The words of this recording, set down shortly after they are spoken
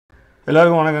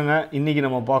எல்லாருக்கும் வணக்கங்க. இன்றைக்கி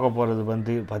நம்ம பார்க்க போகிறது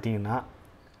வந்து பார்த்திங்கன்னா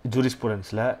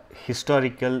ஜூரிஸ்ப்ரூடென்ஸில்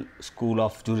ஹிஸ்டாரிக்கல் ஸ்கூல்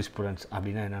ஆஃப் ஜூரிஸ்ப்ரூடென்ஸ்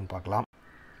அப்படின்னா என்னென்னு பார்க்கலாம்.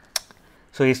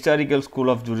 ஸோ ஹிஸ்டாரிக்கல்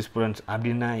ஸ்கூல் ஆஃப் ஜூரிஸ்ப்ரூடென்ஸ்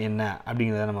அப்படின்னா என்ன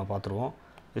அப்படிங்கிறத நம்ம பார்த்துருவோம்.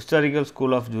 ஹிஸ்டாரிக்கல்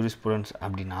ஸ்கூல் ஆஃப் ஜூரிஸ்ப்ரூடென்ஸ்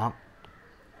அப்படின்னா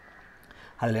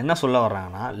அதில் என்ன சொல்ல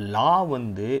வர்றாங்கன்னா, லா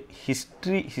வந்து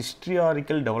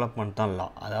ஹிஸ்ட்ரியாரிக்கல் டெவலப்மெண்ட் தான் லா.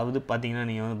 அதாவது பார்த்திங்கன்னா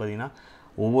நீங்கள் வந்து பார்த்திங்கன்னா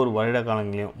ஒவ்வொரு வருட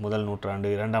காலங்களையும் முதல் நூற்றாண்டு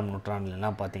 2ஆம்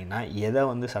நூற்றாண்டுலாம் பார்த்திங்கன்னா எதை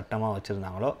வந்து சட்டமாக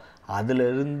வச்சுருந்தாங்களோ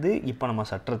அதிலிருந்து இப்போ நம்ம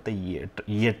சட்டத்தை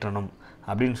இயற்றணும்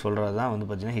அப்படின்னு சொல்கிறது தான் வந்து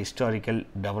பார்த்திங்கன்னா ஹிஸ்டாரிக்கல்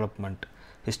டெவலப்மெண்ட்,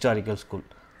 ஹிஸ்டாரிக்கல் ஸ்கூல்.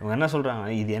 இவங்க என்ன சொல்கிறாங்க,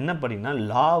 இது என்ன படிங்கன்னா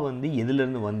லா வந்து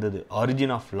எதுலேருந்து வந்தது,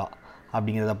 ஆரிஜின் ஆஃப் லா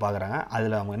அப்படிங்கிறத பார்க்குறாங்க.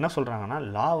 அதில் அவங்க என்ன சொல்கிறாங்கன்னா,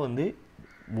 லா வந்து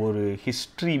ஒரு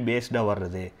ஹிஸ்ட்ரி பேஸ்டாக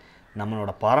வர்றது,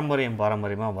 நம்மளோட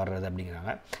பாரம்பரியமாக வர்றது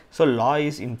அப்படிங்கிறாங்க. So law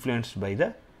is influenced by the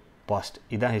past.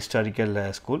 இதுதான் ஹிஸ்டாரிக்கல்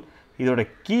ஸ்கூல். இதோட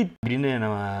கீ அப்படின்னு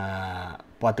நம்ம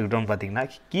பார்த்துக்கிட்டோம்னு பார்த்தீங்கன்னா,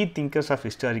 key thinkers of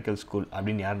historical school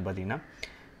அப்படின்னு யாருன்னு பார்த்தீங்கன்னா,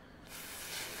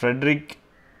 ஃப்ரெட்ரிக்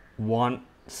வான்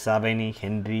சாவெனி,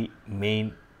 ஹென்ரி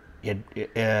மெயின்,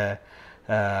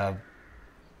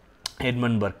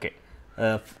 எட்மண்ட் பர்க்கே.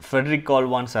 ஃப்ரெட்ரிக்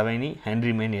வான் சாவெனி,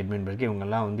 ஹென்ரி மெயின், எட்மண்ட் பர்க்கே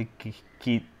இவங்கெல்லாம் வந்து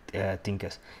கீ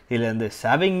திங்கர்ஸ். இதில் வந்து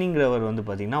சாவிங்னிங்கிறவர் வந்து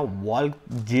பார்த்திங்கன்னா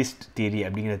வால்க்ஜிஸ்ட் தியரி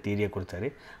அப்படிங்கிற தியரியை கொடுத்தாரு.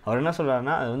 அவர் என்ன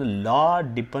சொல்கிறாருன்னா, அது வந்து லா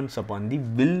depends upon they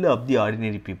will of the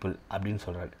ordinary people அப்படின்னு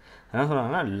சொல்கிறாரு. என்ன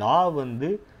சொல்கிறாங்கன்னா, லா வந்து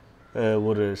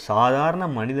ஒரு சாதாரண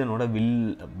மனிதனோட வில்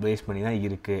பேஸ் பண்ணி தான்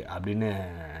இருக்குது அப்படின்னு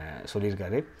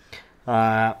சொல்லியிருக்காரு.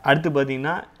 அடுத்து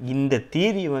பார்த்திங்கன்னா, இந்த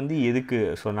தியரி வந்து எதுக்கு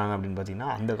சொன்னாங்க அப்படின்னு பார்த்திங்கன்னா,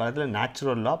 அந்த காலத்தில்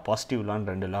நேச்சுரல் லா, பாசிட்டிவ் லான்னு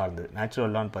 2 லா இருந்தது.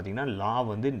 நேச்சுரல் லான்னு பார்த்திங்கன்னா லா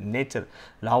வந்து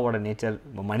லாவோட நேச்சர்,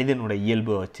 மனிதனோட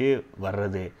இயல்பை வச்சு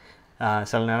வர்றது,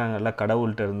 சில நேரங்களில்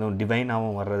கடவுள்கிட்ட இருந்தும்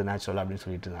டிவைனாகவும் வர்றது நேச்சுரல் அப்படின்னு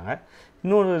சொல்லிட்டு இருந்தாங்க.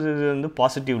 இன்னொரு இது வந்து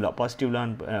பாசிட்டிவ்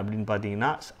லான் அப்படின்னு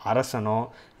பார்த்திங்கன்னா, அரசனோ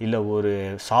இல்லை ஒரு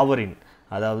சாவரின்,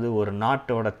 அதாவது ஒரு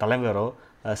நாட்டோட தலைவரோ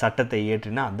சட்டத்தை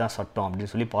ஏற்றினா அதுதான் சட்டம்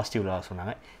அப்படின்னு சொல்லி பாசிட்டிவ் லா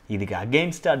சொன்னாங்க. இதுக்கு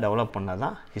அகெயின்ஸ்டாக டெவலப் பண்ணது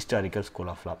தான் ஹிஸ்டாரிக்கல்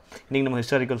ஸ்கூல் ஆஃப் லா. இன்றைக்கி நம்ம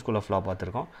ஹிஸ்டாரிக்கல் ஸ்கூல் ஆஃப் லா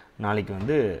பார்த்துருக்கோம். நாளைக்கு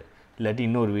வந்து இல்லாட்டி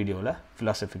இன்னொரு வீடியோவில்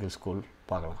ஃபிலாசபிக்கல் ஸ்கூல்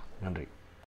பார்க்கலாம். நன்றி.